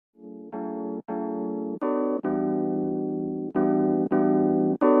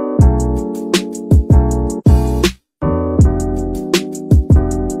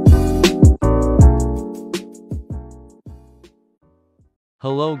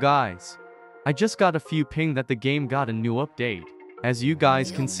Hello guys. I just got a few ping that the game got a new update. As you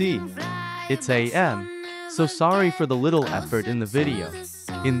guys can see, it's AM. So sorry for the little effort in the video.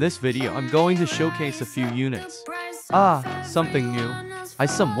 In this video I'm going to showcase a few units. Something new. I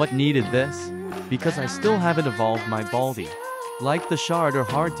somewhat needed this, because I still haven't evolved my Baldi. Like the shard are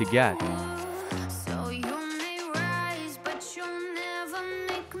hard to get.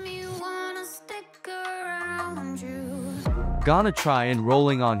 Gonna try and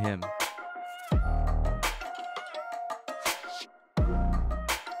rolling on him.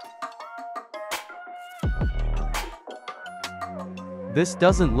 This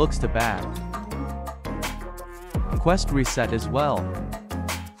doesn't looks too bad. Quest reset as well.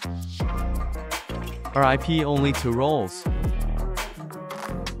 RIP only 2 rolls.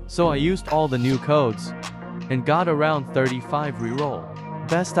 So I used all the new codes and got around 35 reroll.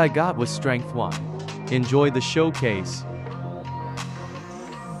 Best I got was strength 1. Enjoy the showcase.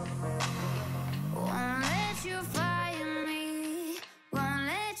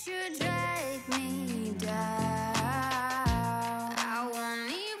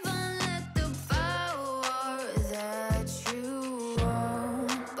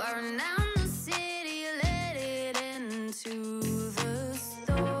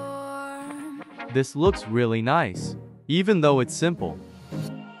 This looks really nice, even though it's simple.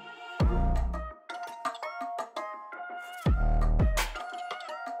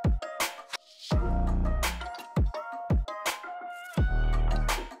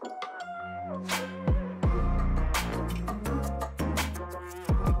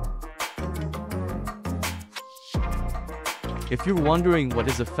 If you're wondering what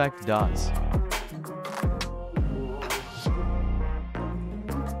his effect does,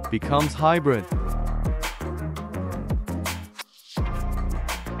 becomes hybrid.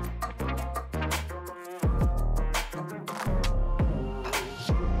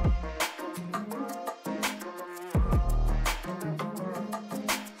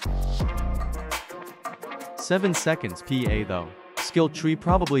 "7 seconds PA though. Skill tree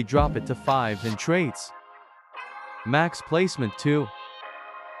probably drop it to 5 in traits. Max placement 2.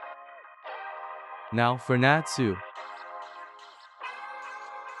 Now for Natsu.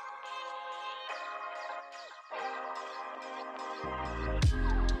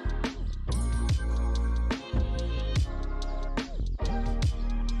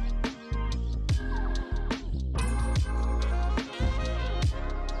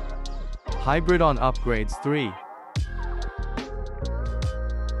 Hybrid on upgrades 3.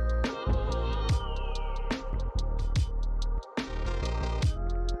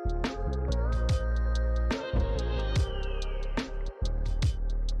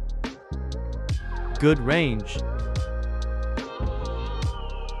 Good range.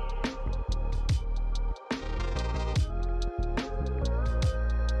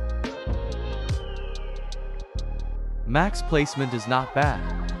 Max placement is not bad.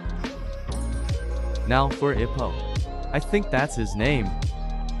 Now for Ippo. I think that's his name.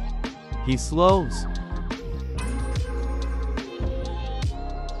 He slows.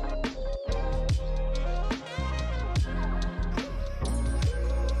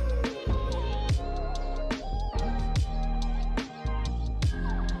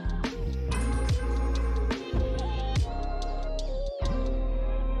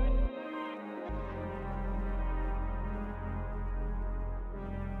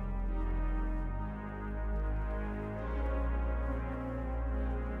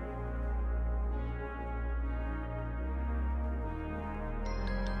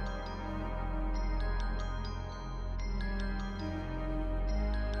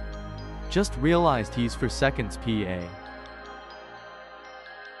 Just realized he's for seconds PA.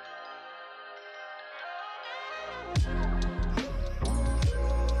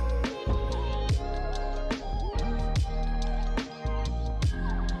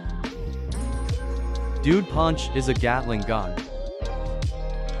 Dude punch is a Gatling gun.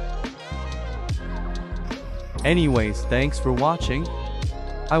 Anyways, thanks for watching.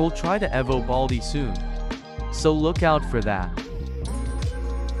 I will try to Evo Baldi soon, so look out for that.